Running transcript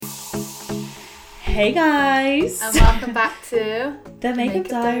Hey guys! And welcome back to The Makeup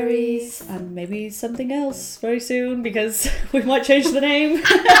Diaries. And maybe something else very soon because we might change the name.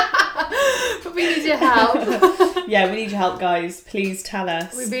 But we need your help. Yeah, we need your help, guys. Please tell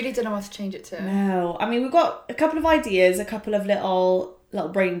us. We really don't know what to change it to. No. I mean, we've got a couple of ideas, a couple of little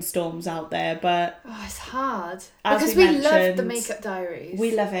brainstorms out there, but... Oh, it's hard. As because we we love mentioned, The Makeup Diaries.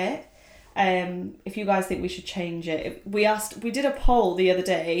 We love it. If you guys think we should change it, we did a poll the other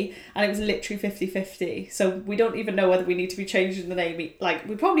day and it was literally 50-50, so we don't even know whether we need to be changing the name. Like,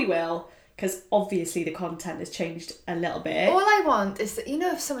 we probably will, because obviously the content has changed a little bit. All I want is that,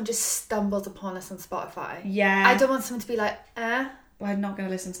 if someone just stumbled upon us on Spotify, yeah, I don't want someone to be like, well, I'm not going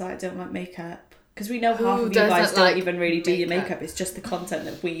to listen to that. I don't like makeup, because we know Who half of you doesn't guys like don't even really do your makeup? makeup. It's just the content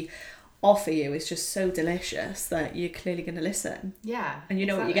that we offer you is just so delicious that you're clearly going to listen. Yeah, And you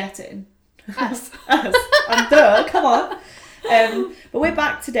know what you're getting. Us. Us. And duh, come on. But we're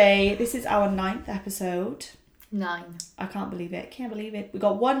back today. This is our 9th episode. 9. I can't believe it. We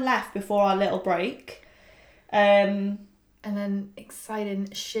got one left before our little break. And then exciting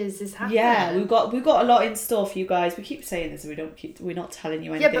shiz is happening. Yeah, we've got a lot in store for you guys. We keep saying this and we're not telling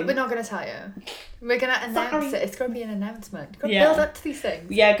you anything. Yeah, but we're not going to tell you. We're going to announce it. It's going to be an announcement. You've got to Yeah. build up to these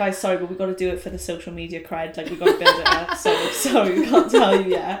things. Yeah, guys, sorry, but we've got to do it for the social media cred. Like, we've got to build it up. So sorry, we can't tell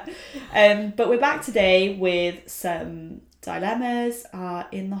you yet. But we're back today with some dilemmas. Our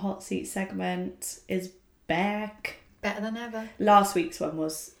In the Hot Seat segment is back. Better than ever. Last week's one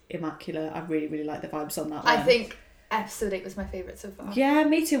was immaculate. I really, really like the vibes on that one. I think episode 8 was my favourite so far. Yeah,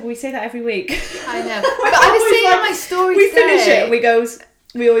 me too. We say that every week. I know. But I was saying on my story we today. finish it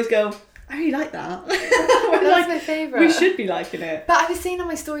and we always go, I really like that. That's my favourite. We should be liking it. But I was saying on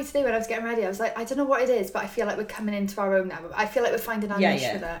my story today when I was getting ready, I was like, I don't know what it is, but I feel like we're coming into our own now. I feel like we're finding our niche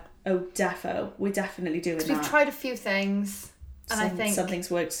with it. Oh, defo. We're definitely doing that. We've tried a few things, and I think something's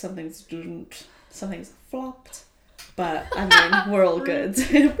worked, something's didn't, something's flopped. But I mean, we're all good.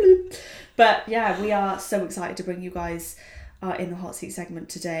 But yeah, we are so excited to bring you guys In the Hot Seat segment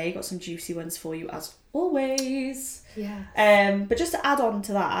today. Got some juicy ones for you as always. Yeah. But just to add on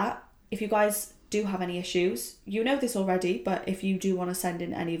to that, if you guys do have any issues, you know this already, but if you do want to send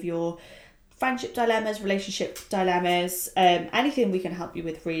in any of your friendship dilemmas, relationship dilemmas, anything we can help you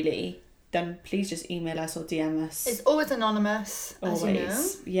with really, then please just email us or DM us. It's always anonymous, as you know.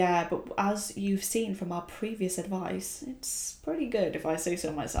 Yeah, but as you've seen from our previous advice, it's pretty good if I say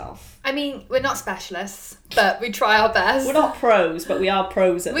so myself. I mean, we're not specialists, but we try our best. We're not pros, but we are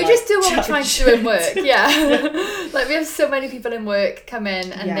pros at We just do what we're trying to do in work, yeah. Like, we have so many people in work come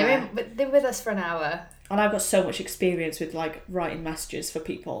in and they're with us for an hour. And I've got so much experience with like writing messages for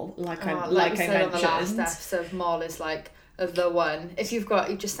people, like I mentioned. On the last episode, Moll is like the one. If you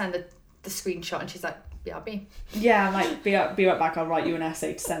just send the screenshot and she's like, yeah, I'll be. Yeah, I'm like, be right back, I'll write you an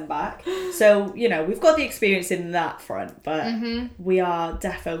essay to send back. So, we've got the experience in that front, but we are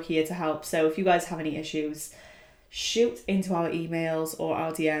defo here to help. So if you guys have any issues, shoot into our emails or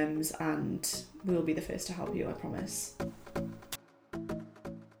our DMs and we'll be the first to help you, I promise.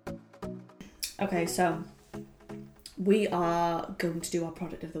 Okay, so we are going to do our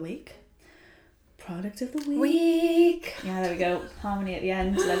product of the week. Product of the week. Yeah, there we go. Harmony at the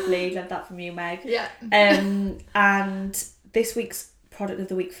end. Lovely. Love that from you, Meg. Yeah. And this week's product of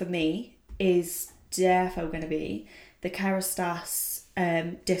the week for me is defo going to be the Kerastase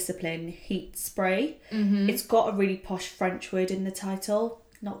Discipline Heat Spray. Mm-hmm. It's got a really posh French word in the title.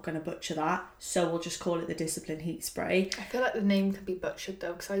 Not going to butcher that, so we'll just call it the Discipline Heat Spray. I feel like the name could be butchered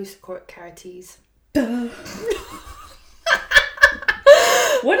though, because I used to call it Kerastase.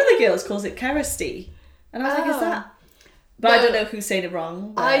 One of the girls calls it Kerastase, and I was like, is that? But I don't know who's saying it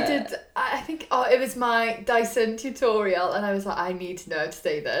wrong. But... I think it was my Dyson tutorial and I was like, I need to know how to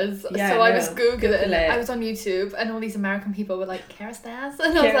say this. Yeah, so I was Googling it. I was on YouTube and all these American people were like, Kerastase?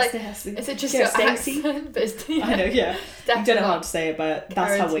 And I was like, is it just your accent? But I know, yeah. You don't know how to say it, but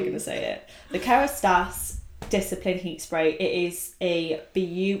that's how we're going to say it. The Kerastase Discipline Heat Spray. It is a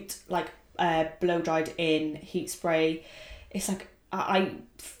beaut, like blow-dried in heat spray. It's like, I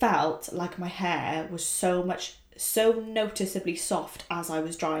felt like my hair was so noticeably soft as I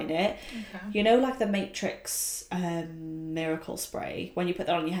was drying it. Okay. Like the Matrix Miracle Spray, when you put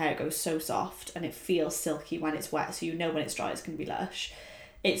that on your hair, it goes so soft and it feels silky when it's wet, so when it's dry it's going to be lush.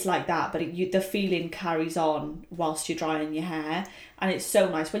 It's like that, but the feeling carries on whilst you're drying your hair, and it's so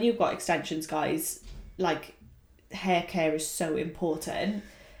nice. When you've got extensions, guys, like, hair care is so important.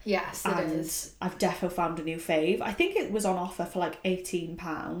 Yes, it is. I've defo found a new fave. I think it was on offer for like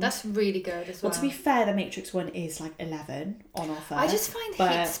 £18. That's really good as well. Well, to be fair, the Matrix one is like 11 on offer. I just find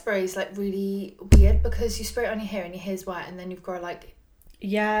heat sprays like really weird because you spray it on your hair and your hair's wet and then you've got to like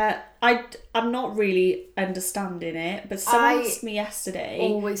Yeah, I'm not really understanding it, but someone asked me yesterday.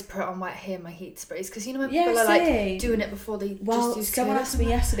 Always put on wet hair my heat sprays, because you know when people are like doing it before they just use someone asked me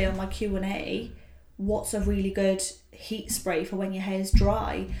yesterday on my Q&A, what's a really good heat spray for when your hair's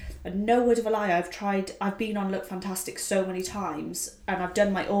dry? And no word of a lie, I've been on Look Fantastic so many times, and I've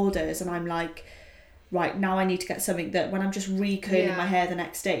done my orders, and I'm like, right, now I need to get something that when I'm just recurling my hair the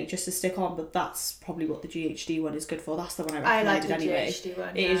next day just to stick on, but that's probably what the GHD one is good for. That's the one I recommended anyway. GHD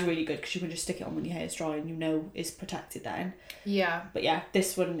one, It is really good because you can just stick it on when your hair's dry and you know it's protected then. Yeah. But yeah,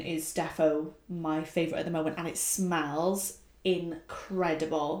 this one is defo my favourite at the moment, and it smells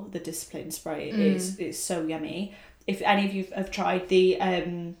incredible. The Discipline spray it's so yummy. If any of you have tried the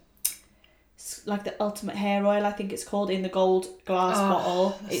like the Ultimate Hair Oil, I think it's called, in the gold glass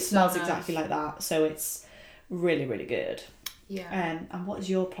bottle, it smells exactly like that, so it's really, really good. Yeah. And what is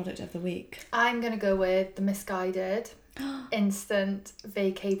your product of the week? I'm gonna go with the Misguided Instant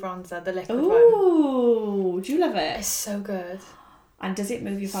Vacay Bronzer, the liquid one. Ooh, do you love it? It's so good. And does it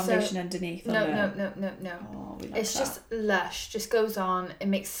move your foundation underneath? No. Oh, we like it's just lush, just goes on. It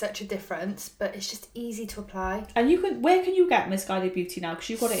makes such a difference, but it's just easy to apply. And where can you get Misguided Beauty now? Because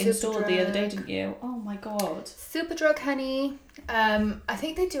you got it installed the other day, didn't you? Oh my god. Superdrug, honey. I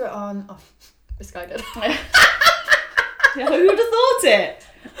think they do it on Misguided. Who would have thought it?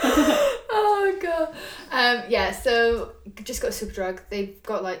 Oh god. Yeah, so just got Superdrug. They've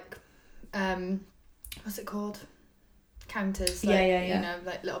got like what's it called? Counters, like, you know,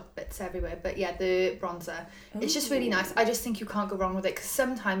 like little bits everywhere. But yeah, the bronzer, it's just really nice. I just think you can't go wrong with it, because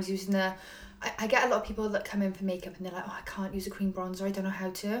sometimes using I get a lot of people that come in for makeup and they're like, oh, I can't use a cream bronzer, I don't know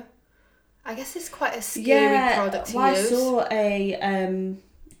how to. I guess it's quite a scary product to use.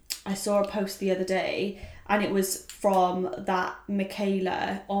 I saw a post the other day, and it was from that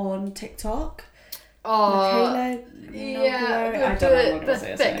Michaela on TikTok. Michaela, I don't know the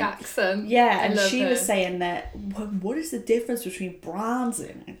thick accent. Yeah, and she was saying that, what is the difference between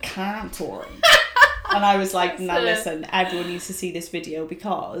bronzing and contouring? And I was like, now listen, everyone needs to see this video,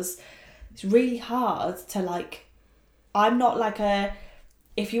 because it's really hard to like. I'm not like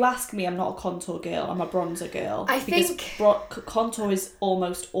if you ask me, I'm not a contour girl, I'm a bronzer girl. I think contour is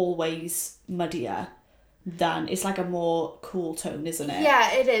almost always muddier than, it's like a more cool tone, isn't it?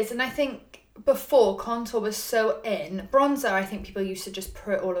 Yeah, it is. And I think before, contour was so in. Bronzer, I think people used to just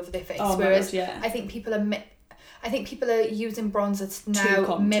put it all over their face, whereas I think people are using bronzer to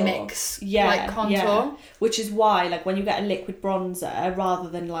now mimics like contour, which is why, like, when you get a liquid bronzer rather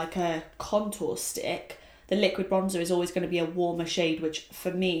than like a contour stick, the liquid bronzer is always going to be a warmer shade, which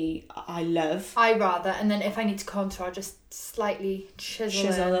for me, I love. And then if I need to contour, I just slightly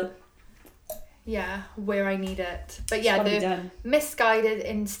chisel it. Yeah, where I need it. But yeah, the Misguided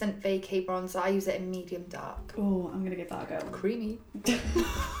Instant Vacay Bronzer, I use it in medium dark. Oh, I'm going to give that a go. Creamy.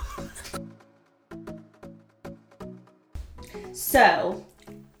 So,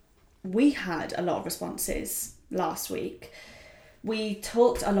 we had a lot of responses last week. We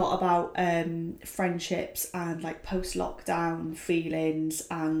talked a lot about friendships and like post-lockdown feelings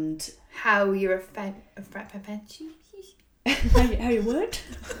and... How you're how you would?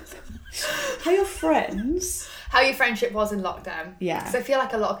 How your friends... How your friendship was in lockdown. Yeah. Because I feel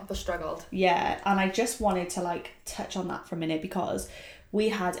like a lot of people struggled. Yeah, and I just wanted to like touch on that for a minute, because we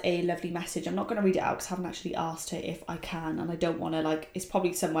had a lovely message. I'm not going to read it out because I haven't actually asked her if I can, and I don't want to, like, it's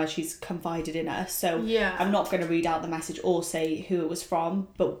probably somewhere she's confided in us, so yeah. I'm not going to read out the message or say who it was from,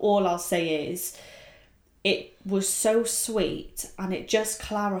 but all I'll say is it was so sweet, and it just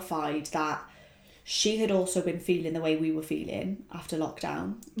clarified that she had also been feeling the way we were feeling after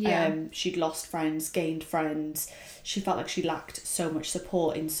lockdown. Yeah. She'd lost friends, gained friends. She felt like she lacked so much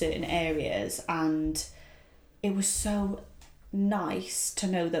support in certain areas, and it was so nice to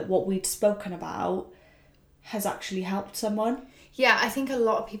know that what we'd spoken about has actually helped someone. Yeah, I think a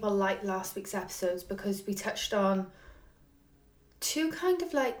lot of people liked last week's episodes because we touched on two kind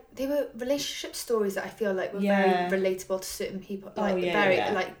of like, they were relationship stories that I feel like were very relatable to certain people. Like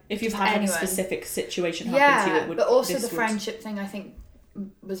like if you've had any specific situation happen to you, it would, but also the friendship thing I think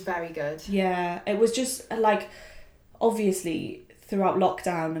was very good. Yeah, it was just like, obviously throughout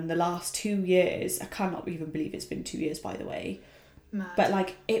lockdown and the last 2 years, I cannot even believe it's been 2 years, by the way. Mad. But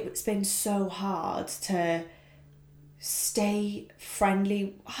like, it's been so hard to stay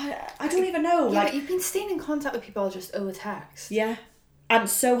friendly. I don't even know. Yeah, like, but you've been staying in contact with people just over text. Yeah. And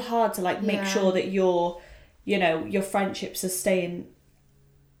so hard to like make sure that your friendships are staying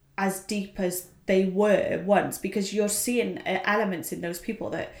as deep as they were once, because you're seeing elements in those people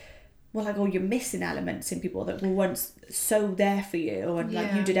that, well, like, oh, you're missing elements in people that were once so there for you, and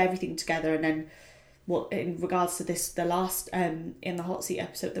like you did everything together, and then well, in regards to the last in the hot seat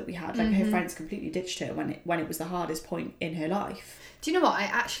episode that we had, like her friends completely ditched her when it was the hardest point in her life. Do you know what? I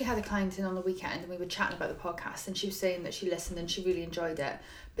actually had a client in on the weekend and we were chatting about the podcast, and she was saying that she listened and she really enjoyed it.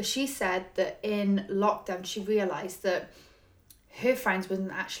 But she said that in lockdown she realised that her friends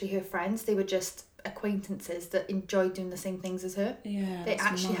wasn't actually her friends. They were just acquaintances that enjoyed doing the same things as her. Yeah, they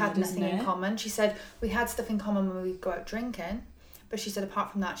actually had nothing in common. She said we had stuff in common when we'd go out drinking, but she said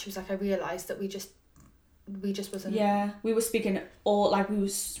apart from that, she was like, I realised that we just wasn't. Yeah, we were speaking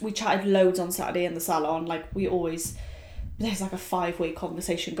we chatted loads on Saturday in the salon. Like there's like a 5-way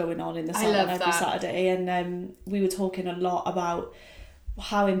conversation going on in the salon every Saturday, and we were talking a lot about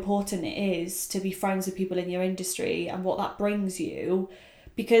how important it is to be friends with people in your industry and what that brings you,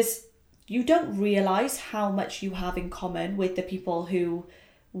 because you don't realise how much you have in common with the people who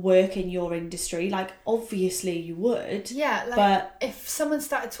work in your industry. Like, obviously you would. Yeah, like, but if someone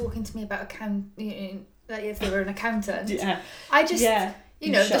started talking to me about like if they were an accountant, I just,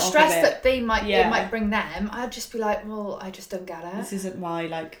 the stress that it might bring them, I'd just be like, well, I just don't get it. This isn't my,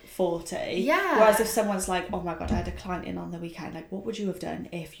 like, forte. Yeah. Whereas if someone's like, oh my God, I had a client in on the weekend, like, what would you have done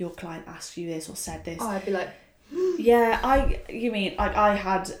if your client asked you this or said this? Oh, I'd be like... Yeah, I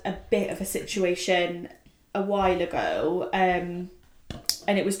had a bit of a situation a while ago, and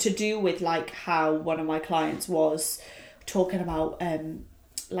it was to do with like how one of my clients was talking about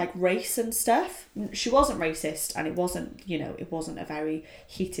like race and stuff. She wasn't racist, and it wasn't a very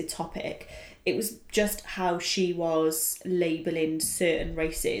heated topic. It was just how she was labelling certain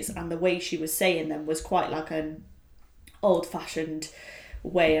races, and the way she was saying them was quite like an old-fashioned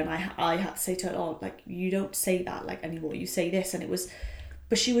way, and I had to say to her, oh, like, you don't say that like anymore, you say this. And it was,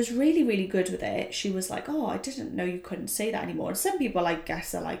 but she was really, really good with it. She was like, oh, I didn't know you couldn't say that anymore. And some people, I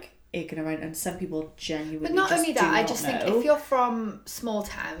guess, are like ignorant, and some people genuinely but not just only that, I just know. think if you're from small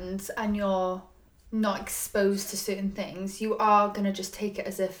towns and you're not exposed to certain things, you are going to just take it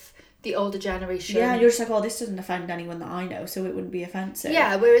as if the older generation... Yeah, you're just like, oh, this doesn't offend anyone that I know, so it wouldn't be offensive.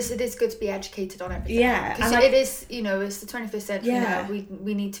 Yeah, whereas it is good to be educated on everything. Yeah. Because it is, it's the 21st century now.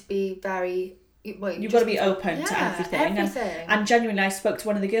 We need to be very... You've got to be open to everything. And genuinely, I spoke to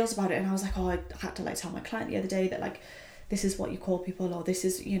one of the girls about it, and I was like, oh, I had to like tell my client the other day that like, this is what you call people, or this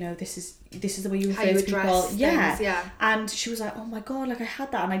is the way you refer to people. Yeah. And she was like, oh my God, like I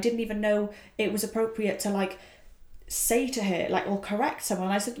had that, and I didn't even know it was appropriate to like say to her, like, or correct someone.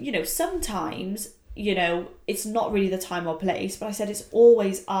 And I said, sometimes, it's not really the time or place, but I said it's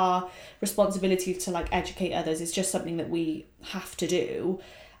always our responsibility to like educate others. It's just something that we have to do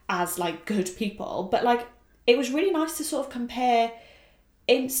as like good people. But like, it was really nice to sort of compare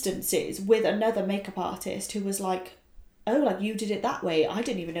instances with another makeup artist who was like, oh, like you did it that way. I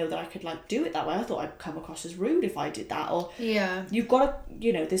didn't even know that I could like do it that way. I thought I'd come across as rude if I did that. Or you've got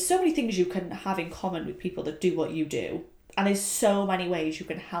to, there's so many things you can have in common with people that do what you do, and there's so many ways you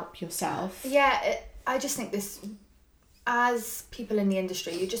can help yourself. I just think this, as people in the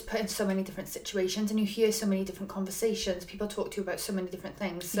industry, you're just put in so many different situations, and you hear so many different conversations. People talk to you about so many different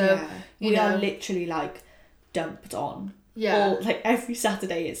things. So we are literally like dumped on. Yeah. Or like every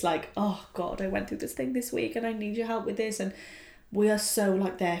Saturday it's like, oh God, I went through this thing this week and I need your help with this, and we are so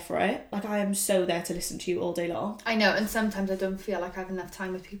like there for it. Like I am so there to listen to you all day long. I know, and sometimes I don't feel like I have enough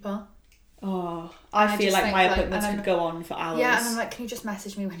time with people. Oh, I feel like my appointments could go on for hours. Yeah, and I'm like, can you just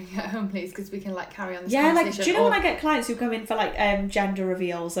message me when you get home, please? Because we can like carry on this conversation. Like, do you know when I get clients who come in for like gender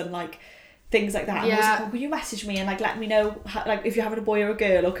reveals and like things like that, and I was like, oh, will you message me and like let me know how, like if you're having a boy or a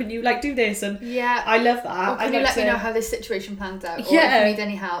girl, or can you like do this? And I love that. Or can you let me know how this situation plans out, or if you need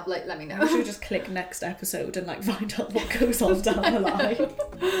any help, like let me know. We should just click next episode and like find out what goes on down the line.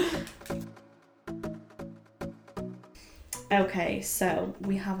 Okay, so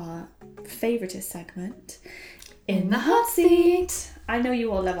we have our favouriteest segment, In the Hot Seat. I know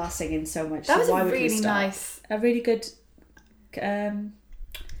you all love our singing so much, that so why would really we stop? Nice. A really good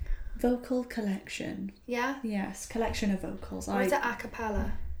vocal collection. Yeah? Yes, collection of vocals. Or is it a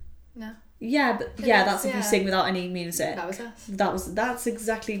cappella? No. Yeah, but that's if you sing without any music. That was us. That's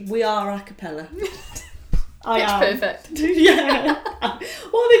exactly, we are a cappella. I am. Perfect. Yeah.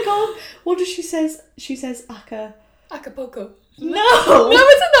 What are they called? What does she says? She says Acapulco. No! No,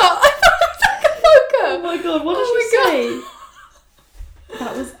 it's not! I thought it was Acapulco! Oh my God, what did she say?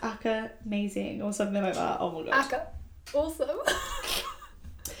 That was Aka amazing, or something like that. Oh my God. Aka. Awesome.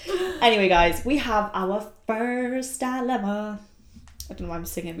 Anyway, guys, we have our first dilemma. I don't know why I'm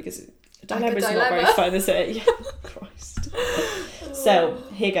singing, because dilemma is not very fun, is it? Yeah. Christ. So,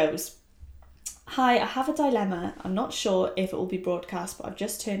 here goes. Hi, I have a dilemma. I'm not sure if it will be broadcast, but I've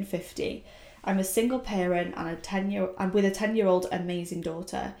just turned 50. I'm a single parent and I'm with a 10-year-old amazing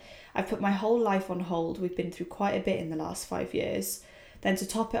daughter. I've put my whole life on hold. We've been through quite a bit in the last 5 years. Then to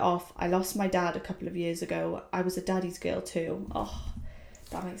top it off, I lost my dad a couple of years ago. I was a daddy's girl too. Oh,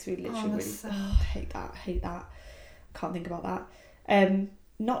 that makes me literally hate that. Can't think about that.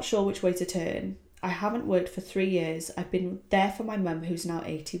 Not sure which way to turn. I haven't worked for 3 years. I've been there for my mum, who's now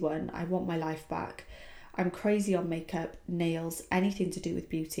 81. I want my life back. I'm crazy on makeup, nails, anything to do with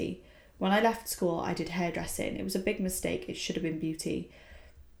beauty. When I left school, I did hairdressing. It was a big mistake. It should have been beauty.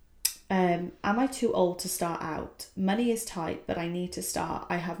 Am I too old to start out? Money is tight, but I need to start.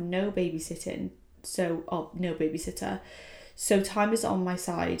 I have no babysitter. So time is on my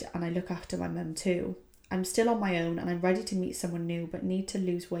side, and I look after my mum too. I'm still on my own, and I'm ready to meet someone new, but need to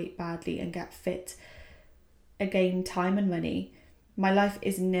lose weight badly and get fit. Again, time and money. My life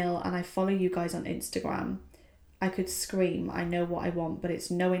is nil, and I follow you guys on Instagram. I could scream. I know what I want, but it's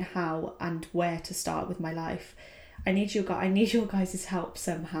knowing how and where to start with my life. I need your guys' help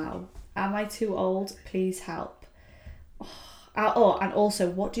somehow. Am I too old? Please help. Oh, and also,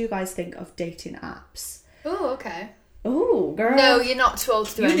 what do you guys think of dating apps? Oh, okay. Oh, girl. No, you're not too old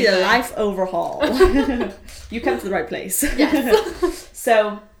to do anything. You need a life overhaul. You come to the right place. Yes.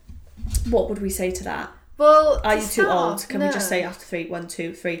 So, what would we say to that? Well, are you too old? Can we just say after 3, 1,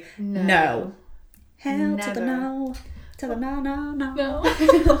 2, 3? No. Hell Never. to the no. To the no. No.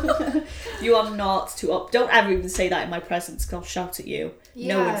 You are not too old. Don't ever even say that in my presence, because I'll shout at you.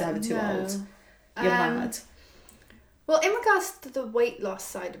 Yeah, no one's ever too old. You're mad. Well, in regards to the weight loss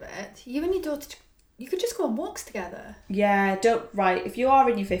side of it, you and your daughter, you could just go on walks together. Yeah, if you are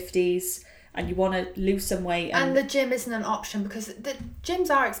in your 50s and you want to lose some weight. And the gym isn't an option, because the gyms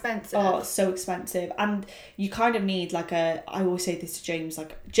are expensive. Oh, it's so expensive. And you kind of need I always say this to James,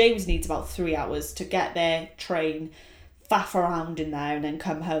 James needs about 3 hours to get there, train, faff around in there, and then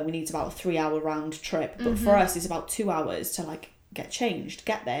come home. He needs about a 3-hour round trip. But for us, it's about 2 hours to get changed,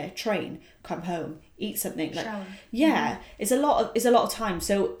 get there, train, come home, eat something. Shower. Yeah, it's a lot of time.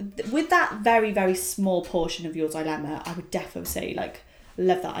 So with that very, very small portion of your dilemma, I would definitely say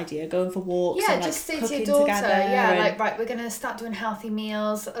love that idea, going for walks. Yeah, and just say to your daughter, right, we're gonna start doing healthy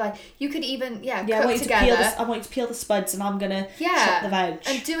meals. You could even cook together. I want you to peel the spuds, and I'm gonna chop the veg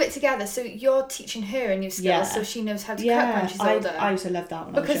and do it together. So you're teaching her a new skill, so she knows how to cook when she's older. I used to love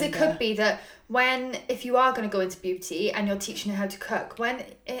that because it could be that if you are going to go into beauty and you're teaching her how to cook, when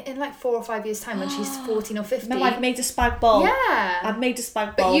in 4 or 5 years time, when she's 14 or 15, no, I've made a spag bol. Yeah, I've made a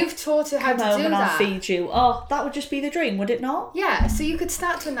spag bol. But you've taught her how to do that. And I'll feed you. Oh, that would just be the dream, would it not? Yeah, so you could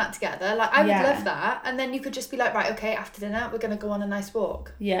start doing that together. I would love that, and then you could just be like, right, okay, after dinner we're going to go on a nice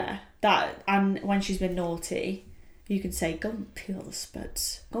walk. Yeah, that, and when she's been naughty, you can say, go and peel the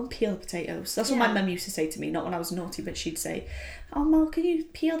spuds. Go and peel the potatoes. That's what my mum used to say to me, not when I was naughty, but she'd say, oh, Mel, can you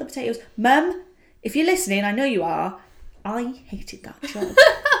peel the potatoes? Mum, if you're listening, I know you are, I hated that job.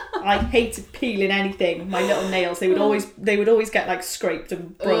 I hated peeling anything. My little nails, they would always get scraped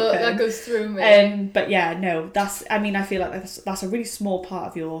and broken. That goes through me. But yeah, no, I feel like that's a really small part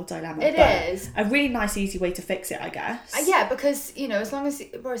of your dilemma. It is a really nice, easy way to fix it, I guess. Yeah, because as long as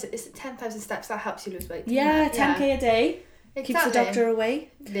it's 10,000 steps, that helps you lose weight. Yeah, 10k a day keeps the doctor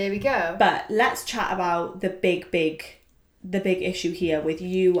away. There we go. But let's chat about the big issue here with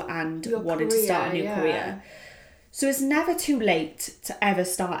you and your wanting to start a new career. So it's never too late to ever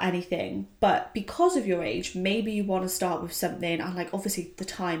start anything, but because of your age, maybe you want to start with something, and obviously the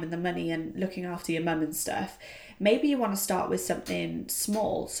time and the money and looking after your mum and stuff, maybe you want to start with something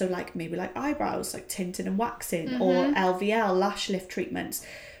small, so maybe eyebrows, tinting and waxing, or LVL, lash lift treatments.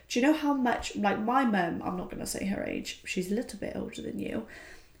 Do you know how much, my mum, I'm not going to say her age, she's a little bit older than you,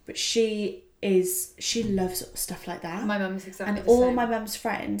 but she loves stuff like that. My mum's exactly and the same. All my mum's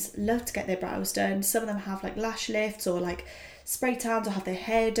friends love to get their brows done. Some of them have lash lifts or spray tans or have their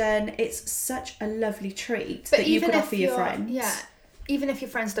hair done. It's such a lovely treat that you could offer your friends. Yeah, even if your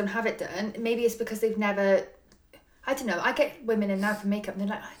friends don't have it done, maybe it's because they've never, I don't know, I get women in now for makeup and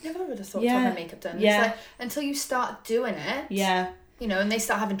they're like, I never would have thought to have my makeup done. Yeah. It's until you start doing it. Yeah. And they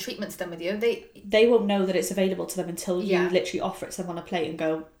start having treatments done with you, they won't know that it's available to them until you literally offer it to them on a plate and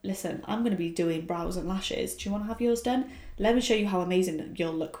go, listen, I'm going to be doing brows and lashes. Do you want to have yours done? Let me show you how amazing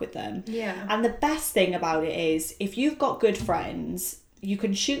you'll look with them. Yeah. And the best thing about it is, if you've got good friends, you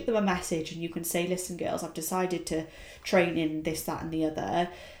can shoot them a message and you can say, listen, girls, I've decided to train in this, that and the other.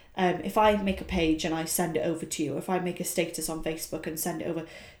 If I make a page and I send it over to you, if I make a status on Facebook and send it over,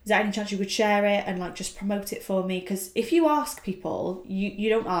 is there any chance you would share it and just promote it for me? Because if you ask people, you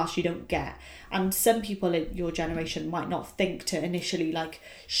don't ask, you don't get. And some people in your generation might not think to initially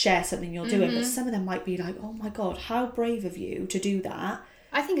share something you're doing, but some of them might be like, oh my God, how brave of you to do that.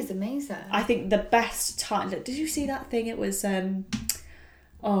 I think it's amazing. I think the best time, did you see that thing? It was,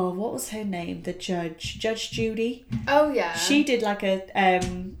 what was her name? The Judge Judy. Oh yeah. She did like a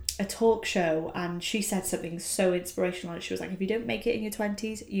talk show, and she said something so inspirational. She was like, if you don't make it in your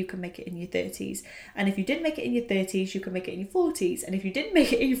 20s, you can make it in your 30s, and if you didn't make it in your 30s, you can make it in your 40s, and if you didn't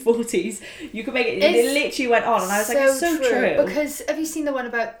make it in your 40s, you can make it. It literally went on, and I was like, it's so true. Because have you seen the one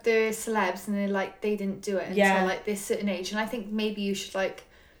about the celebs, and they're like, they didn't do it until like this certain age, and I think maybe you should, like,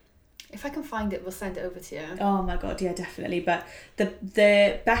 if I can find it, we'll send it over to you. Oh my god, yeah, definitely. But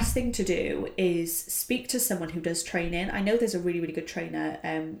the best thing to do is speak to someone who does training. I know there's a really, really good trainer,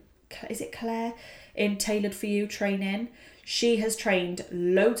 is it Claire, in Tailored For You training. She has trained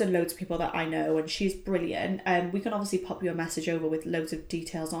loads and loads of people that I know, and she's brilliant. We can obviously pop you a message over with loads of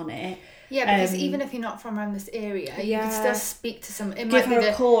details on it. Yeah, because even if you're not from around this area, you can still speak to someone. Give her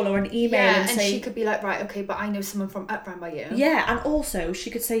a call or an email and say... she could be like, right, okay, but I know someone from up round by you. Yeah, and also she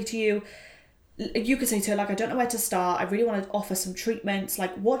could say to you, could say to her, like, I don't know where to start. I really want to offer some treatments.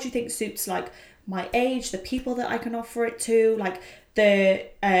 Like, what do you think suits, like, my age, the people that I can offer it to, like, the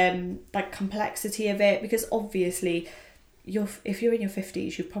like complexity of it, because obviously if you're in your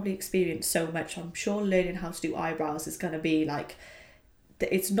 50s, you've probably experienced so much. I'm sure learning how to do eyebrows is going to be like,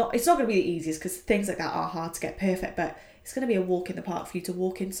 it's not going to be the easiest, because things like that are hard to get perfect, but it's going to be a walk in the park for you to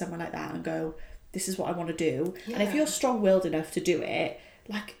walk in somewhere like that and go, this is what I want to do. And if you're strong-willed enough to do it,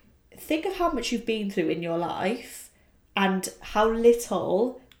 like, think of how much you've been through in your life and how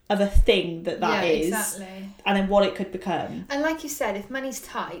little of a thing that is, exactly. And then what it could become. And like you said, if money's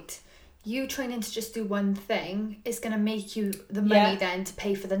tight, you training to just do one thing is going to make you the money then to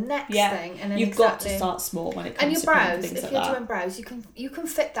pay for the next thing, and then you've got to start small when it comes to brows. Things if like you're doing brows, you can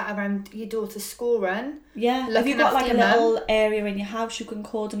fit that around your daughter's school run. Yeah, if you've got like a little area in your house, you can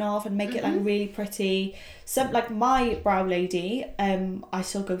cordon off and make it like really pretty. Some, like my brow lady, I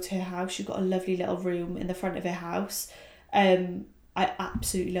still go to her house. She's got a lovely little room in the front of her house. I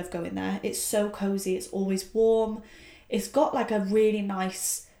absolutely love going there. It's so cozy. It's always warm. It's got like a really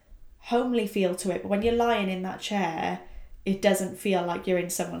nice homely feel to it. But when you're lying in that chair, it doesn't feel like you're in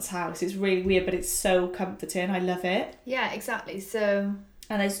someone's house. It's really weird, but it's so comforting. I love it. Yeah, exactly. So...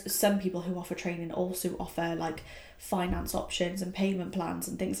 And there's some people who offer training also offer like finance options and payment plans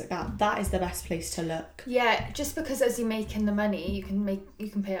and things like that. That is the best place to look. Yeah, just because as you're making the money, you can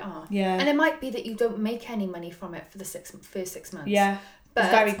pay it off. Yeah. And it might be that you don't make any money from it for the first 6 months. Yeah. But,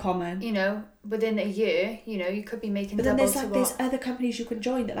 it's very common. You know, within a year, you know, you could be making double. But then there's like there's other companies you can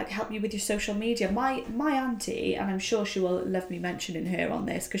join that like help you with your social media. My auntie, and I'm sure she will love me mentioning her on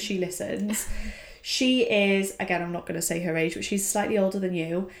this because she listens. She is, again, I'm not going to say her age, but she's slightly older than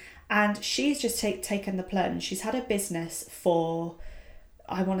you. And she's just taken the plunge. She's had a business for,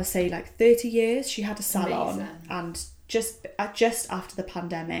 I want to say, like 30 years. She had a salon. Amazing. And just after the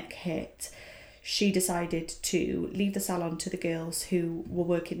pandemic hit, she decided to leave the salon to the girls who were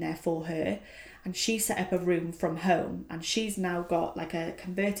working there for her. And she set up a room from home. And she's now got like a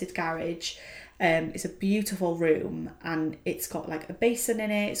converted garage. It's a beautiful room, and it's got like a basin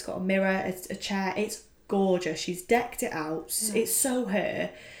in it. It's got a mirror, it's a chair. It's gorgeous. She's decked it out. Yeah. It's so her.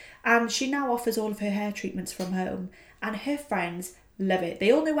 And she now offers all of her hair treatments from home, and her friends love it.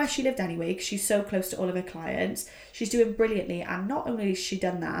 They all know where she lived anyway, because she's so close to all of her clients. She's doing brilliantly, and not only has she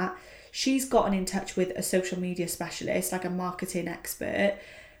done that, she's gotten in touch with a social media specialist, like a marketing expert.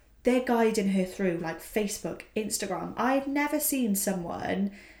 They're guiding her through like Facebook, Instagram. I've never seen someone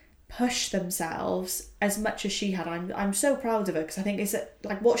push themselves as much as she had. I'm so proud of her, because I think it's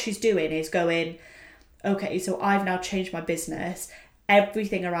like what she's doing is going, okay, so I've now changed my business.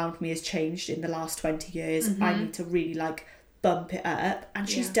 Everything around me has changed in the last 20 years. Mm-hmm. I need to really like bump it up. And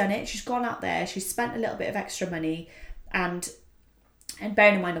she's done it. She's gone out there. She's spent a little bit of extra money. And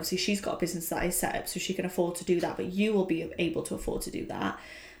bearing in mind, obviously, she's got a business that is set up, so she can afford to do that. But you will be able to afford to do that.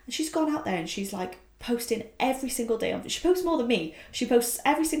 And she's gone out there and she's like posting every single day she posts more than me. She posts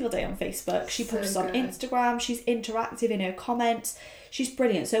every single day on Facebook. She posts on Instagram. She's interactive in her comments. She's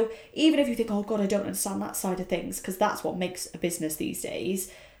brilliant. So even if you think, oh God, I don't understand that side of things, because that's what makes a business these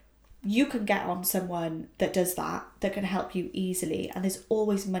days, you can get on someone that does that can help you easily. And there's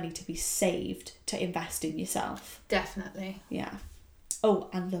always money to be saved to invest in yourself. Definitely. Yeah. Oh,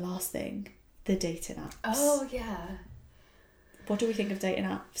 and the last thing, the dating apps. Oh yeah. What do we think of dating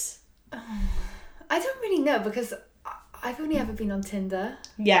apps? I don't really know, because I've only ever been on Tinder.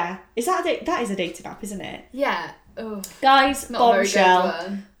 Yeah. Is that that is a dating app, isn't it? Yeah. Oh. Guys,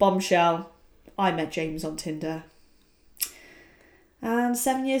 bombshell. I met James on Tinder. And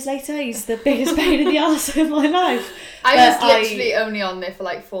 7 years later, he's the biggest pain in the arse of my life. I was literally only on there for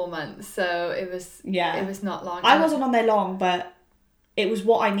like 4 months, so it was not long. I wasn't on there long, but it was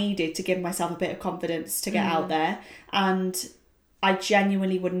what I needed to give myself a bit of confidence to get out there. And I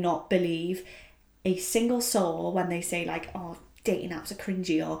genuinely would not believe a single soul when they say like, oh, dating apps are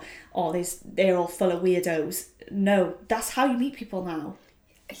cringy, or they're all full of weirdos. No, that's how you meet people now.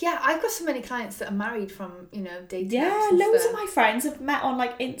 Yeah, I've got so many clients that are married from, dating apps. Yeah, loads of my friends have met on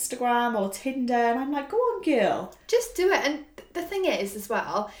like Instagram or Tinder, and I'm like, go on, girl. Just do it. And the thing is, as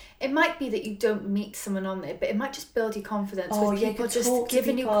well, it might be that you don't meet someone on there, but it might just build your confidence with people just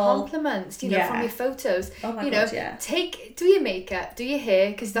giving you compliments, from your photos. Oh my God, yeah. Do your makeup, do your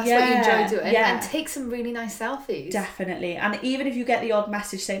hair, because that's what you enjoy doing, and take some really nice selfies. Definitely. And even if you get the odd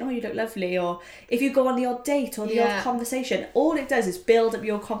message saying, oh, you look lovely, or if you go on the odd date or the odd conversation, all it does is build up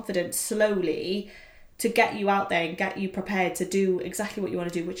your confidence slowly to get you out there and get you prepared to do exactly what you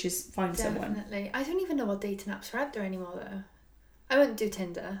want to do, which is find someone. Definitely. I don't even know what dating apps are out there anymore, though. I wouldn't do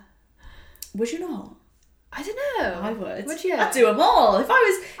Tinder. Would you not? I don't know. I would. Would you? I'd do them all. If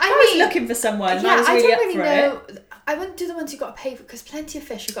I was looking for someone and I was really up for it. I wouldn't do the ones you've got to pay for, because Plenty of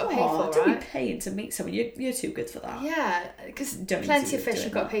Fish you've got to pay for, don't be paying to meet someone. You're too good for that. Yeah, because Plenty of Fish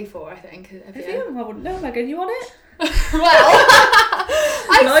you've got to pay for, I think. Have you? I wouldn't know, Megan. You want it? Well,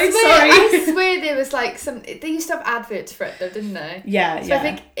 I swear there was like they used to have adverts for it though, didn't they? Yeah, so I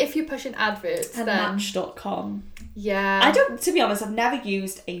think if you push in adverts, and then Match.com. Yeah. To be honest, I've never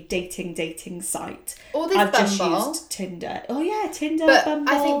used a dating site. Or there's Bumble. Just used Tinder. Oh yeah, Tinder, but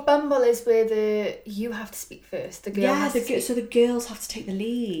Bumble. I think Bumble is where you have to speak first. The girl so the girls have to take the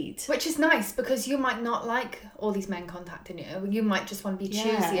lead. Which is nice, because you might not like all these men contacting you. You might just want to be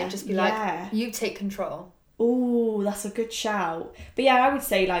choosy and just be like, you take control. Oh, that's a good shout. But yeah, I would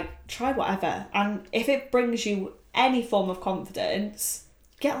say like try whatever, and if it brings you any form of confidence,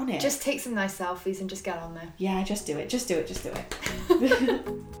 get on it. Just take some nice selfies and just get on there. Yeah, just do it. Just do it.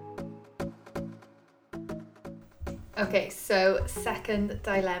 Okay, so second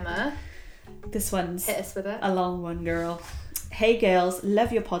dilemma. This one's hit us with it. A long one, girl. Hey girls,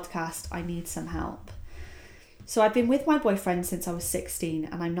 love your podcast. I need some help. So I've been with my boyfriend since I was 16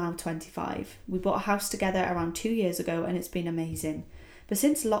 and I'm now 25. We bought a house together around 2 years ago and it's been amazing. But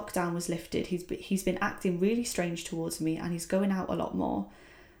since lockdown was lifted, he's been acting really strange towards me and he's going out a lot more.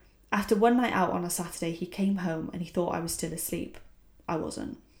 After one night out on a Saturday, he came home and he thought I was still asleep. I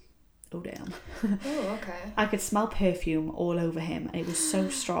wasn't. Oh, damn. Oh, okay. I could smell perfume all over him and it was so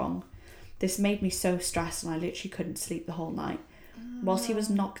strong. This made me so stressed and I literally couldn't sleep the whole night. Whilst he was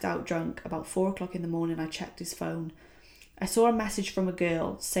knocked out drunk, about 4 o'clock in the morning, I checked his phone. I saw a message from a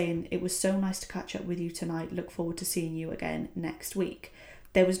girl saying, it was so nice to catch up with you tonight. Look forward to seeing you again next week.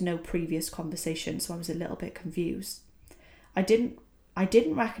 There was no previous conversation, so I was a little bit confused. I didn't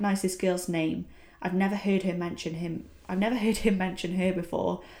recognise this girl's name. I've never heard him mention her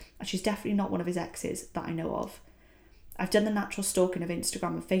before, and she's definitely not one of his exes that I know of. I've done the natural stalking of Instagram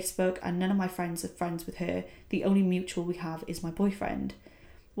and Facebook, and none of my friends are friends with her. The only mutual we have is my boyfriend.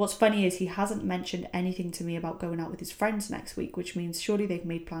 What's funny is he hasn't mentioned anything to me about going out with his friends next week, which means surely they've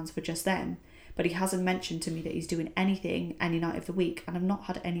made plans for just them. But he hasn't mentioned to me that he's doing anything any night of the week, and I've not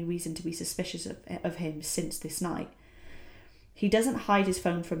had any reason to be suspicious of him since this night. He doesn't hide his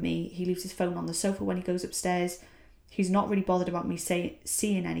phone from me. He leaves his phone on the sofa when he goes upstairs. He's not really bothered about me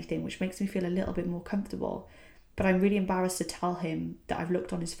seeing anything, which makes me feel a little bit more comfortable. But I'm really embarrassed to tell him that I've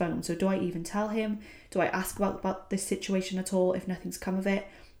looked on his phone. So do I even tell him? Do I ask about this situation at all if nothing's come of it?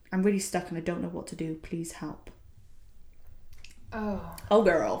 I'm really stuck and I don't know what to do. Please help. Oh,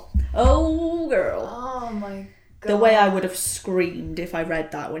 girl. Oh, my God. The way I would have screamed if I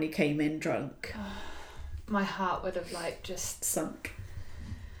read that when he came in drunk. My heart would have just sunk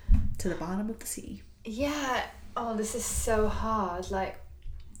to the bottom of the sea. Yeah. Oh, this is so hard.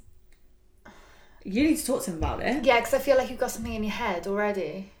 You need to talk to him about it. Yeah, because I feel like you've got something in your head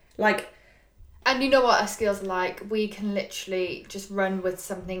already. And you know what us girls are like. We can literally just run with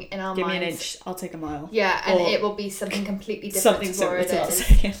something in our minds. Give me an inch, I'll take a mile. Yeah, and it will be something completely different to what it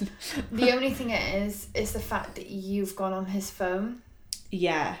is. The only thing is the fact that you've gone on his phone.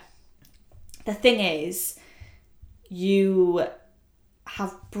 Yeah. The thing is, you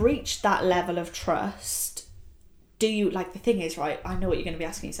have breached that level of trust. Do you, the thing is, right, I know what you're going to be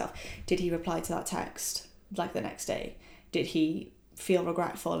asking yourself. Did he reply to that text, the next day? Did he feel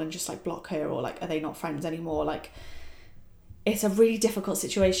regretful and just, block her? Or, are they not friends anymore? It's a really difficult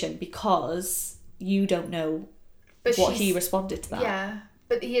situation because you don't know what he responded to that. Yeah,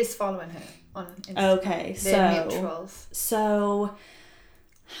 but he is following her on Instagram. Okay, They're mutuals. So...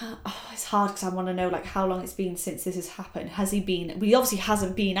 it's hard because I want to know how long it's been since this has happened. Has he been? Well, he obviously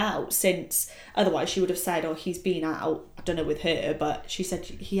hasn't been out since. Otherwise, she would have said, "Oh, he's been out." I don't know with her, but she said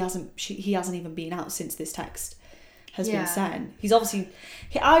he hasn't. He hasn't even been out since this text has been sent. He's obviously.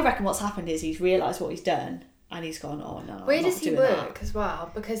 I reckon what's happened is he's realised what he's done, and he's gone, oh no, where does he work as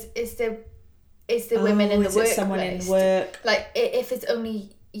well? Because is there women in the workplace? Someone in work? Like, if it's only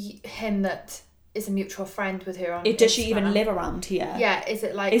him that is a mutual friend with her on does she even live around here? Yeah, is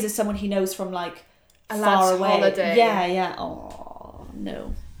it someone he knows from like a far away holiday? Yeah. Oh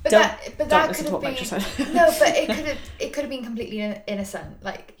no. But that could have been no, but it could have been completely innocent.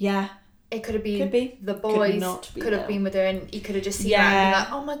 Like, yeah, it could have been the boys could have been with her, and he could have just seen her and been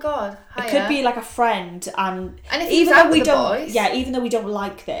like, oh my god, hiya. It could be like a friend, and if even though we don't, boys, even though we don't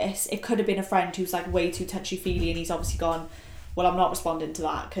like this, it could have been a friend who's like way too touchy feely, and he's obviously gone, well, I'm not responding to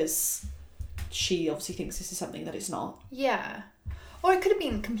that because she obviously thinks this is something that it's not. Yeah. Or it could have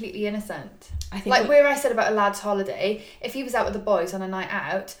been completely innocent. I think like where I said about a lad's holiday, if he was out with the boys on a night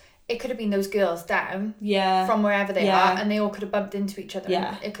out, it could have been those girls down from wherever they are, and they all could have bumped into each other.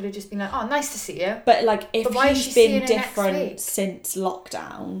 Yeah. And it could have just been like, oh, nice to see you. But like, if he's been different since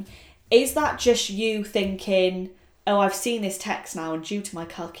lockdown, is that just you thinking, oh, I've seen this text now, and due to my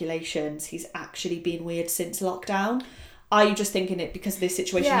calculations, he's actually been weird since lockdown? Are you just thinking it because of this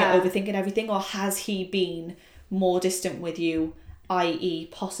situation, you're overthinking everything, or has he been more distant with you, i.e.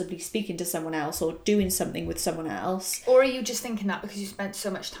 possibly speaking to someone else or doing something with someone else? Or are you just thinking that because you spent so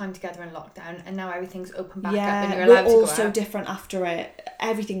much time together in lockdown and now everything's open back up and you're allowed to go out? We're all so different after it.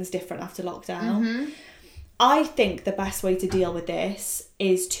 Everything's different after lockdown. Mm-hmm. I think the best way to deal with this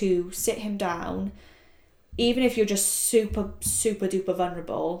is to sit him down, even if you're just super, super duper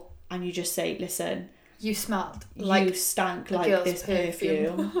vulnerable, and you just say, listen, you smelled like you stank like this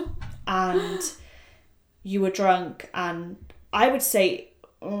perfume and you were drunk, and I would say,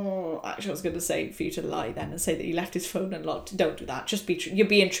 actually I was going to say for you to lie then and say that he left his phone unlocked. Don't do that. Just be you're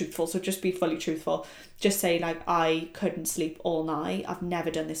being truthful, so just be fully truthful. Just say like, I couldn't sleep all night. I've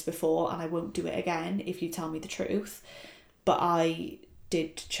never done this before and I won't do it again if you tell me the truth. But I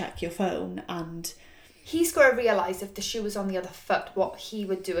did check your phone, and he's got to realise if the shoe was on the other foot, what he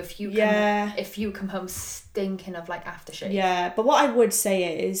would do if you come home stinking of like aftershave. Yeah, but what I would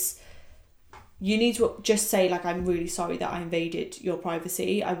say is, you need to just say like, I'm really sorry that I invaded your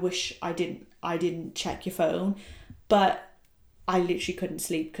privacy. I wish I didn't check your phone, but I literally couldn't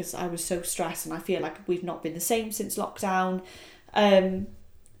sleep because I was so stressed, and I feel like we've not been the same since lockdown.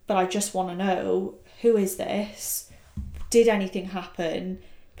 But I just want to know, who is this? Did anything happen?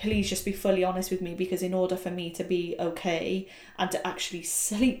 Please just be fully honest with me, because in order for me to be okay and to actually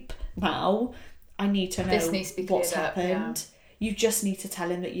sleep now, I need to know what's happened. Yeah. You just need to tell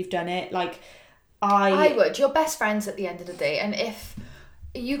him that you've done it. Like, I would. You're best friends at the end of the day, and if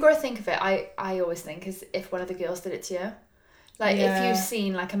you got to think of it, I always think is if one of the girls did it to you. Like, if you've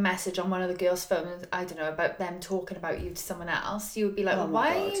seen like a message on one of the girls' phones, I don't know, about them talking about you to someone else, you would be like,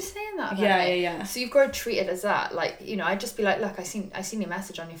 why are you saying that about me? Yeah. So you've got to treat it as that. Like, you know, I'd just be like, look, I seen your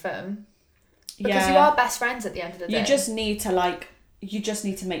message on your phone. Because you are best friends at the end of the day. You just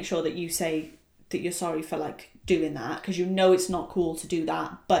need to make sure that you say that you're sorry for like doing that, because you know it's not cool to do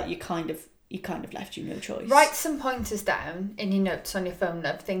that, but you kind of left you no choice. Write some pointers down in your notes on your phone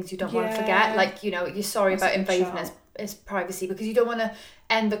of things you don't want to forget. Like, you know, you're sorry about invading his privacy, because you don't want to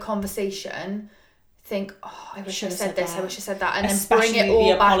end the conversation, think, oh, I wish I said this, I wish I said that, and especially then bring it all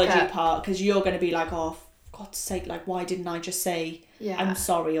the back apology up. part, because you're going to be like, oh, for God's sake, like, why didn't I just say I'm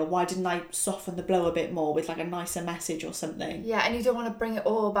sorry, or why didn't I soften the blow a bit more with like a nicer message or something? Yeah, and you don't want to bring it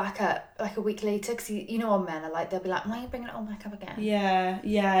all back up like a week later, because you know what men are like, they'll be like, why are you bringing it all back up again?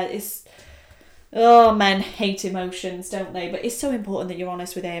 Yeah, it's... Oh, men hate emotions, don't they? But it's so important that you're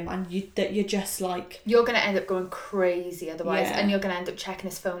honest with him, and that you're just like... You're going to end up going crazy otherwise, and you're going to end up checking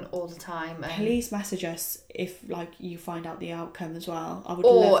his phone all the time. And... Please message us if like you find out the outcome as well. I would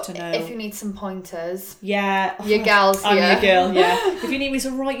love to know. If you need some pointers. Yeah. Your gal's here. I'm your girl, yeah. If you need me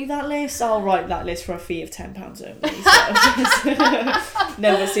to write you that list, I'll write that list for a fee of £10 only. So.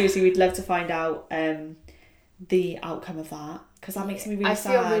 No, but seriously, we'd love to find out the outcome of that, because that makes me really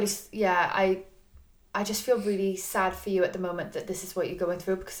sad. I just feel really sad for you at the moment that this is what you're going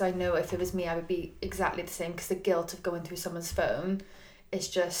through, because I know if it was me, I would be exactly the same, because the guilt of going through someone's phone is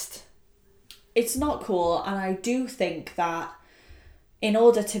just... It's not cool, and I do think that in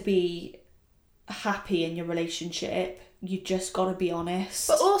order to be happy in your relationship, you just got to be honest.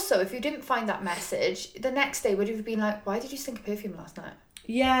 But also, if you didn't find that message, the next day would you have been like, why did you stink of perfume last night?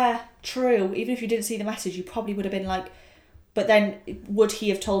 Yeah, true. Even if you didn't see the message, you probably would have been like... But then, would he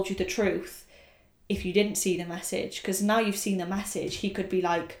have told you the truth if you didn't see the message? Because now you've seen the message, he could be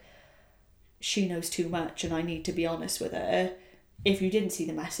like, she knows too much and I need to be honest with her. If you didn't see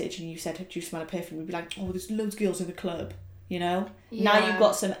the message and you said, do you smell a perfume, you'd be like, oh, there's loads of girls in the club, you know? Now you've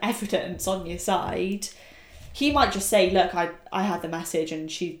got some evidence on your side. he might just say, look, I had the message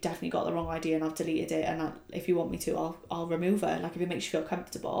and she definitely got the wrong idea and I've deleted it, and if you want me to, I'll remove her, like if it makes you feel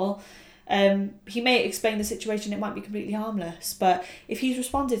comfortable. He may explain the situation, it might be completely harmless, but if he's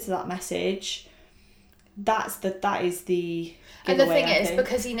responded to that message, that is the giveaway. And the thing is,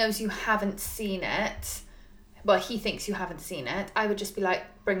 because he knows you haven't seen it, well, he thinks you haven't seen it, I would just be like,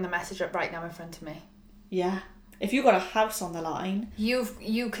 bring the message up right now in front of me. Yeah. If you've got a house on the line, you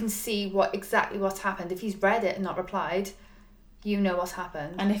can see exactly what's happened. If he's read it and not replied, you know what's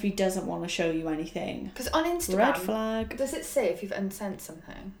happened. And if he doesn't want to show you anything, because on Instagram, red flag. Does it say if you've unsent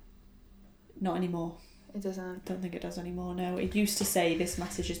something? Not anymore. It doesn't. Don't think it does anymore. No, it used to say this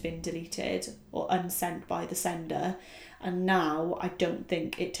message has been deleted or unsent by the sender, and now I don't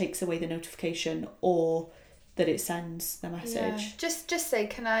think it takes away the notification or that it sends the message. Yeah. Just say,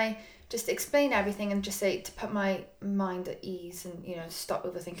 can I just explain everything and just say, to put my mind at ease and, you know, stop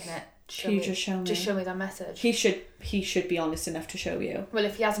overthinking it. Just show me that message. He should be honest enough to show you. Well,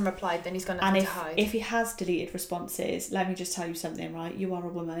 if he hasn't replied, then he's got nothing to hide. If he has deleted responses, let me just tell you something, right? You are a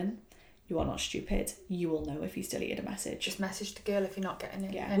woman. You are not stupid. You will know if he's deleted a message. Just message the girl if you're not getting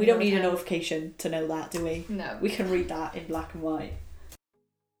it. Yeah, we don't need a notification to know that, do we? No. We can read that in black and white.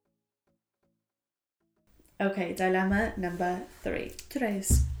 Okay, dilemma number 3.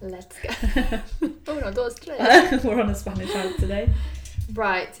 Tres. Let's go. Oh no, dos tres. We're on a Spanish out today.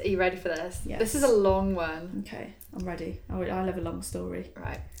 Right, are you ready for this? Yes. This is a long one. Okay, I'm ready. I love a long story.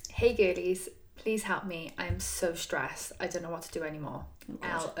 Right. Hey girlies, please help me. I am so stressed. I don't know what to do anymore.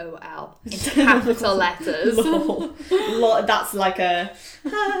 Oh, LOL. In capital letters. Lol. That's like a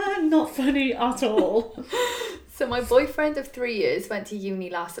not funny at all. So my boyfriend of 3 years went to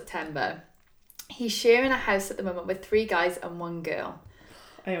uni last September. He's sharing a house at the moment with 3 guys and 1 girl.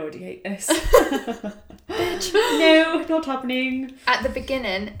 I already hate this. Bitch. No, not happening. At the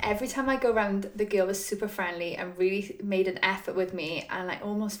beginning, every time I go around, the girl was super friendly and really made an effort with me, and I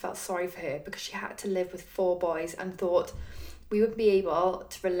almost felt sorry for her because she had to live with 4 boys and thought we would be able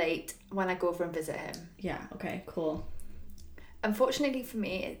to relate when I go over and visit him. Yeah, okay, cool. Unfortunately for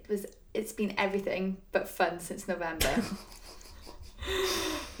me, it's been everything but fun since November.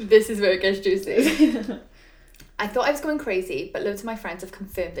 This is where it gets juicy. I thought I was going crazy, but loads of my friends have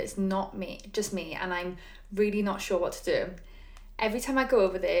confirmed that it's not me, just me, and I'm really not sure what to do. Every time I go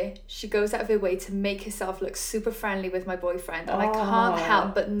over there, she goes out of her way to make herself look super friendly with my boyfriend, and I can't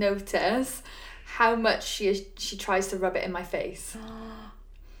help but notice how much she tries to rub it in my face.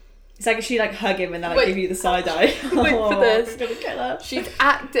 It's like she hug him and then give you the side eye. Wait for this. I'm gonna kill her. She's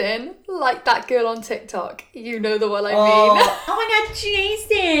acting like that girl on TikTok. You know the one I mean. Oh my god,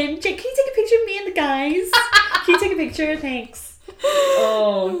 Jason! Can you take a picture of me and the guys? Can you take a picture? Thanks.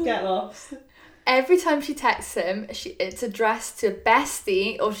 Oh, get lost. Every time she texts him, it's addressed to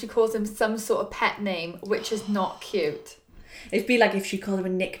bestie, or she calls him some sort of pet name, which is not cute. It'd be like if she called him a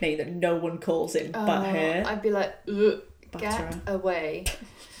nickname that no one calls him but her. I'd be like, get away.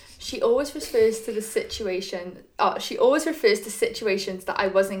 She always refers to situations that I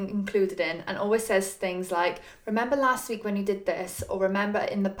wasn't included in, and always says things like, remember last week when you did this, or remember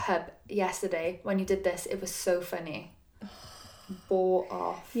in the pub yesterday when you did this, it was so funny. Bore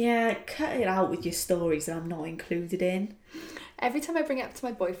off. Yeah, cut it out with your stories that I'm not included in. Every time I bring it up to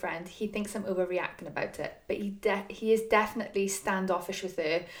my boyfriend, he thinks I'm overreacting about it, but he is definitely standoffish with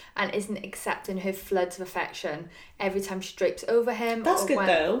her and isn't accepting her floods of affection every time she drapes over him. That's good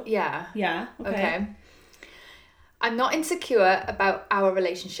though. Yeah. Yeah, okay. I'm not insecure about our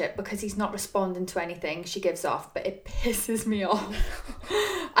relationship because he's not responding to anything she gives off, but it pisses me off.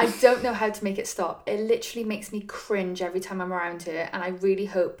 I don't know how to make it stop. It literally makes me cringe every time I'm around her, and I really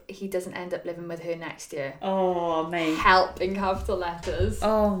hope he doesn't end up living with her next year. Oh, mate. Help in capital letters.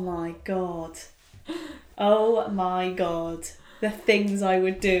 Oh my god. Oh my god. The things I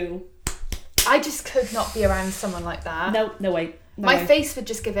would do. I just could not be around someone like that. No way. No my way. Face would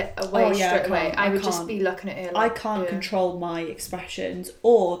just give it away straight away. I would just be looking at her like, I can't control my expressions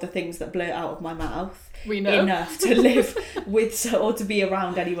or the things that blurt out of my mouth. We know. Enough to live with or to be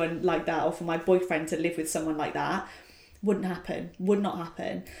around anyone like that, or for my boyfriend to live with someone like that. Wouldn't happen. Would not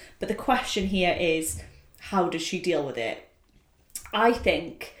happen. But the question here is, how does she deal with it? I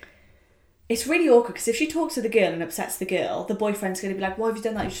think it's really awkward because if she talks to the girl and upsets the girl, the boyfriend's going to be like, why have you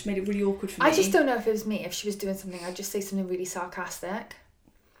done that? You just made it really awkward for me. I just don't know if it was me. If she was doing something, I'd just say something really sarcastic.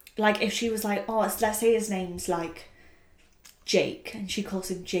 Like if she was like, let's say his name's like Jake and she calls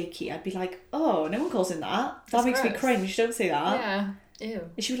him Jakey, I'd be like, oh, no one calls him that. That makes me cringe. Don't say that. Yeah. Ew.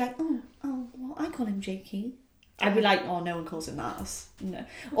 And she'd be like, oh, well, I call him Jakey. I'd be like, oh, no one calls him that. No.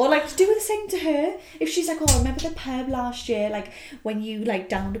 Or like, do the same to her. If she's like, oh, remember the pub last year, like when you like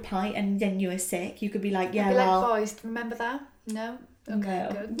downed a pint and then you were sick, you could be like, yeah, I'd be well, like, boys, remember that? No. Okay,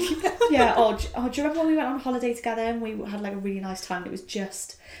 no. good. Yeah. Or do you remember when we went on holiday together and we had like a really nice time? It was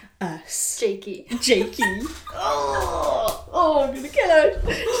just us. Jakey. Oh, I'm gonna kill her.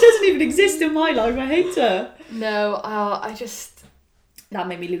 She doesn't even exist in my life. I hate her. No, I just. That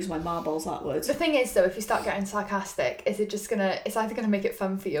made me lose my marbles, that would. The thing is, though, if you start getting sarcastic, it's either going to make it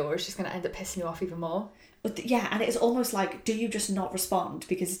fun for you or it's just going to end up pissing you off even more. But yeah, and it's almost like, do you just not respond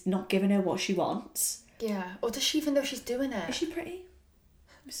because it's not giving her what she wants? Yeah, or does she even know she's doing it? Is she pretty?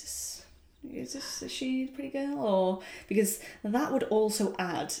 Is she a pretty girl? Or because that would also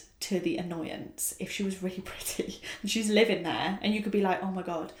add to the annoyance if she was really pretty and she's living there and you could be like, oh my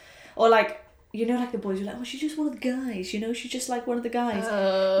God. Or like, you know, like the boys are like, oh, she's just one of the guys, you know, she's just like one of the guys.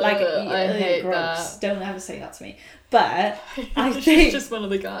 Like, I hate gross. that. Don't ever say that to me. But I think she's just one of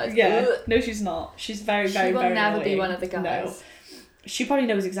the guys. Yeah, no, she's not. She's very, very, very She will never annoying. be one of the guys. No. She probably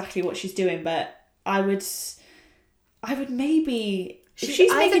knows exactly what she's doing, but I would maybe... If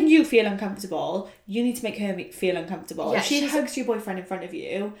she's making you feel uncomfortable, you need to make her feel uncomfortable. Yeah, if she hugs your boyfriend in front of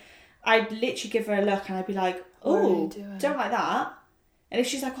you, I'd literally give her a look and I'd be like, oh, don't like that. And if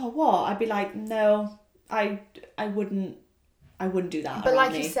she's like, oh, what? I'd be like, no, I wouldn't do that. But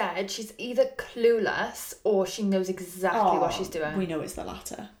like you said, she's either clueless or she knows exactly what she's doing. We know it's the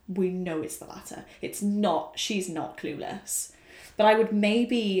latter. It's not, she's not clueless. But I would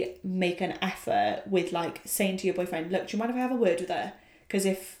maybe make an effort with like saying to your boyfriend, look, do you mind if I have a word with her? Because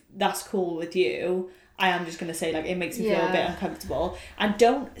if that's cool with you, I am just going to say like, it makes me feel a bit uncomfortable. And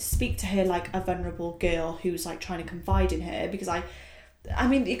don't speak to her like a vulnerable girl who's like trying to confide in her, because I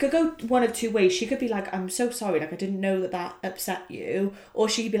mean, it could go one of two ways. She could be like, I'm so sorry, like I didn't know that upset you. Or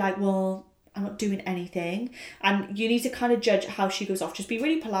she could be like, well, I'm not doing anything. And you need to kind of judge how she goes off. Just be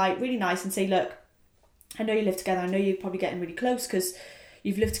really polite, really nice and say, look, I know you live together. I know you're probably getting really close because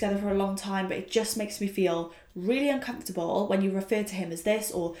you've lived together for a long time, but it just makes me feel really uncomfortable when you refer to him as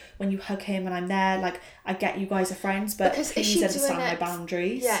this or when you hug him and I'm there. Like, I get you guys are friends, but please understand my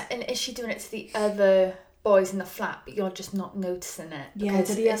boundaries. Yeah, and is she doing it to the other boys in the flat, but you're just not noticing it? Yeah,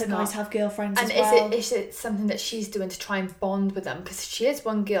 do the other guys have girlfriends as well? And is it something that she's doing to try and bond with them? Because she is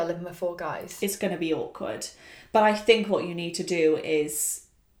one girl living with four guys. It's going to be awkward. But I think what you need to do is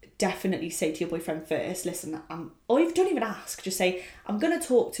definitely say to your boyfriend first, listen, or you don't even ask, just say, I'm going to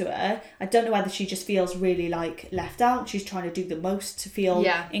talk to her. I don't know whether she just feels really like left out. She's trying to do the most to feel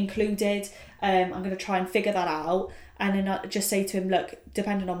included. I'm going to try and figure that out. And then I just say to him, look,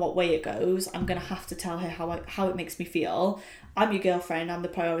 depending on what way it goes, I'm going to have to tell her how it makes me feel. I'm your girlfriend. I'm the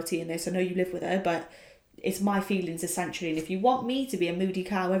priority in this. I know you live with her, but it's my feelings essentially. And if you want me to be a moody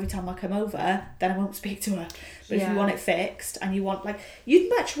cow every time I come over, then I won't speak to her. But if you want it fixed and you want, like, you'd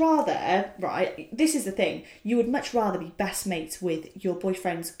much rather, right, this is the thing, you would much rather be best mates with your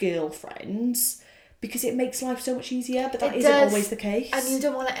boyfriend's girlfriends because it makes life so much easier, but that isn't always the case. And you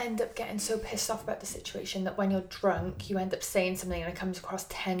don't want to end up getting so pissed off about the situation that when you're drunk, you end up saying something and it comes across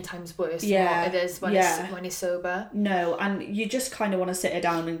 10 times worse than what it is when you're sober. No, and you just kind of want to sit her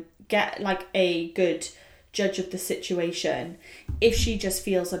down and get, like, a good judge of the situation. If she just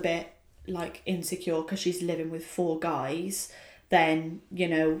feels a bit, like, insecure because she's living with four guys, then, you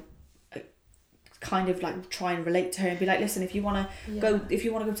know, kind of like try and relate to her and be like, listen, if you want to go to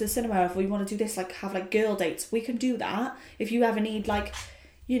the cinema, or you want to do this, like have like girl dates, we can do that. If you ever need, like,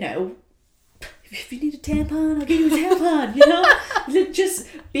 you know, if you need a tampon, I'll give you a tampon, you know. Just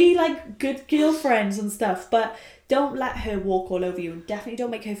be like good girlfriends and stuff, but don't let her walk all over you, and definitely don't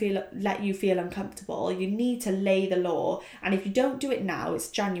make her let you feel uncomfortable. You need to lay the law, and if you don't do it now, it's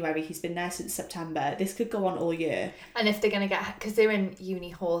January, he's been there since September, this could go on all year. And if they're going to get, because they're in uni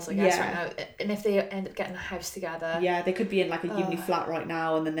halls, I guess, right now, and if they end up getting a house together, they could be in like a uni flat right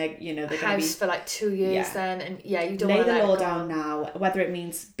now, and then they're going to be for like 2 years then, and you don't lay the law down now, whether it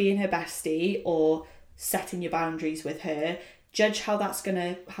means being her bestie or setting your boundaries with her. Judge how that's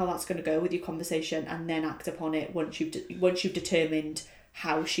gonna go with your conversation, and then act upon it once you've determined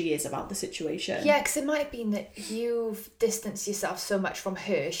how she is about the situation. Yeah, because it might have been that you've distanced yourself so much from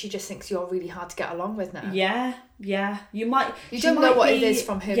her, she just thinks you're really hard to get along with now. Yeah. You don't know what it is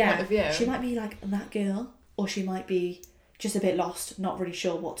from her point of view. She might be like that girl, or she might be just a bit lost, not really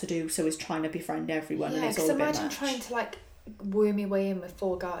sure what to do, so is trying to befriend everyone. Yeah, because imagine trying to like worm your way in with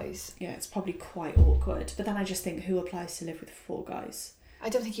four guys. Yeah, it's probably quite awkward. But then I just think, who applies to live with four guys? I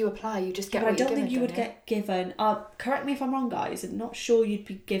don't think you apply, you just get what you're given. I don't think you would get given, correct me if I'm wrong, guys, I'm not sure you'd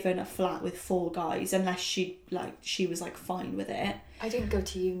be given a flat with four guys unless she was like fine with it. I didn't go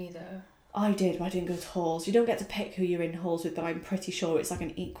to uni though. I did, but I didn't go to halls. You don't get to pick who you're in halls with, but I'm pretty sure it's like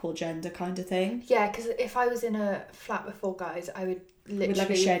an equal gender kind of thing. Yeah, because if I was in a flat with 4 guys, I would literally with like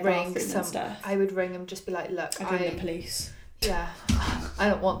a shared ring bathroom and stuff. I would ring and just be like, look, I'd ring the police. Yeah, I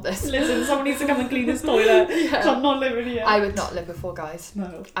don't want this. Listen, someone needs to come and clean this toilet. Yeah. I'm not living here. I would not live with 4 guys.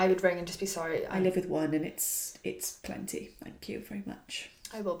 No. I would ring and just be sorry. I live with 1 and it's plenty. Thank you very much.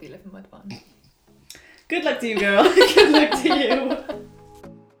 I will be living with 1. Good luck to you, girl. Good luck to you.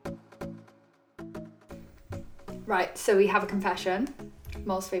 Right, so we have a confession.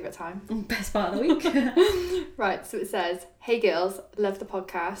 Moll's favourite time. Best part of the week. Right, so it says, hey girls, love the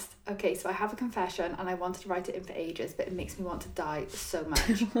podcast. Okay, so I have a confession and I wanted to write it in for ages, but it makes me want to die so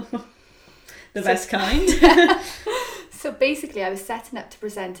much. The best kind. So basically I was setting up to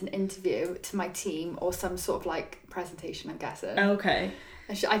present an interview to my team or some sort of like presentation, I'm guessing. Okay.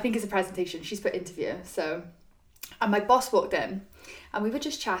 I think it's a presentation. She's put interview. So, and my boss walked in and we were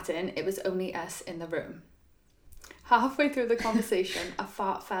just chatting. It was only us in the room. Halfway through the conversation, a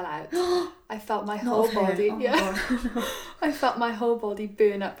fart fell out. I felt my whole body. Oh yeah. God. I felt my whole body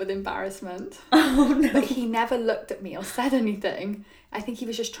burn up with embarrassment. Oh no. But he never looked at me or said anything. I think he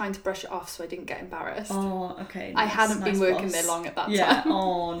was just trying to brush it off so I didn't get embarrassed. Oh, okay. I hadn't been working there long at that time. Yeah.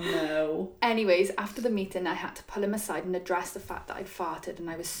 Oh no. Anyways, after the meeting, I had to pull him aside and address the fact that I'd farted and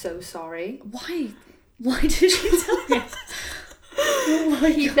I was so sorry. Why? Why did you tell me?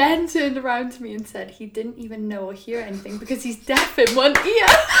 Oh he then turned around to me and said he didn't even know or hear anything because he's deaf in one ear.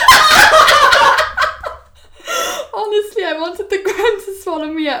 Honestly, I wanted the ground to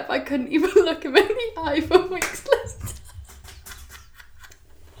swallow me up. I couldn't even look him in the eye for weeks later.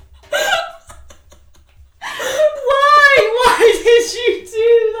 Why? Why did you do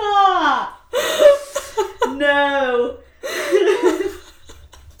that? No.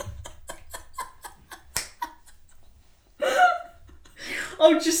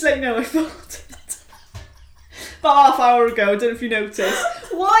 Oh, just let you know I farted. About half hour ago, I don't know if you noticed.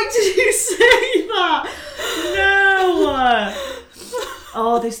 Why did you say that? No!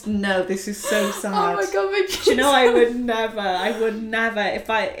 Oh, this is so sad. Oh my god, my Do you know, I would never,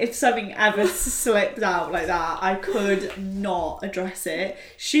 if something ever slipped out like that, I could not address it.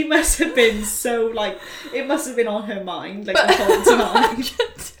 She must have been so, like, it must have been on her mind, like, the whole time.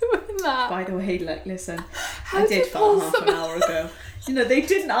 Doing that. By the way, look, listen, How I did fart half an hour ago. You know, they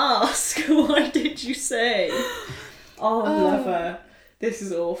didn't ask, why did you say? Oh, love her. This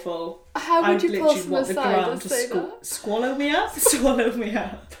is awful. How would you pull from want the aside ground and to say that? swallow me up? Swallow me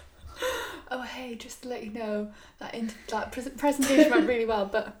up. Oh, hey, just to let you know, that presentation went really well,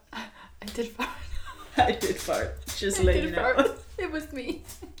 but I did fart. I did fart. Just let you know. Fart. It was me.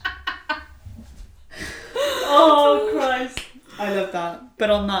 Oh, Christ. I love that. But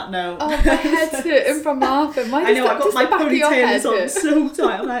on that note... Oh, my head's hurting from laughing. I know, I've got my ponytail is on so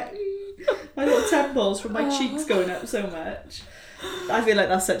tight. I'm like... My little temples from my cheeks going up so much. I feel like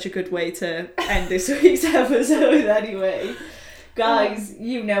that's such a good way to end this week's episode anyway. Guys,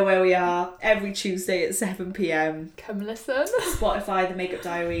 you know where we are. Every Tuesday at 7 p.m. Come listen. Spotify, The Makeup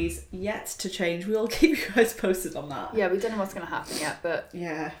Diaries, yet to change. We'll keep you guys posted on that. Yeah, we don't know what's going to happen yet, but...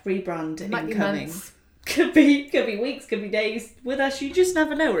 Yeah, rebrand might incoming. Be months. Could be weeks, could be days. With us, you just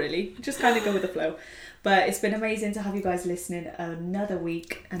never know, really. Just kind of go with the flow. But it's been amazing to have you guys listening another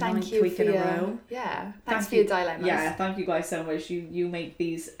week, a ninth week in a row. Yeah, thanks for your dilemmas. Yeah, thank you guys so much. You make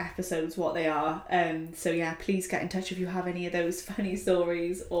these episodes what they are. So yeah, please get in touch if you have any of those funny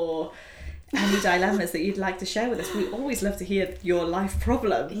stories or any dilemmas that you'd like to share with us. We always love to hear your life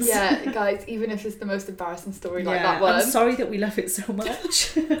problems. Yeah, guys, even if it's the most embarrassing story like that one. I'm sorry that we love it so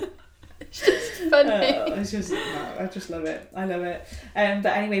much. It's just funny. I just love it. I love it. But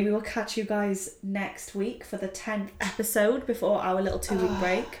anyway, we will catch you guys next week for the 10th episode before our little 2-week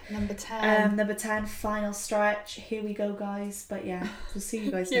break. Number 10. Number 10, final stretch. Here we go, guys. But yeah, we'll see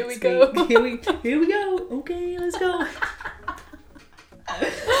you guys Here next we go. week. Here we go. Okay, let's go.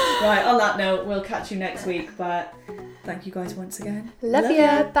 Right, on that note, we'll catch you next week. But thank you guys once again. Love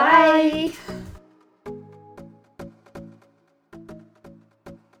ya. Bye.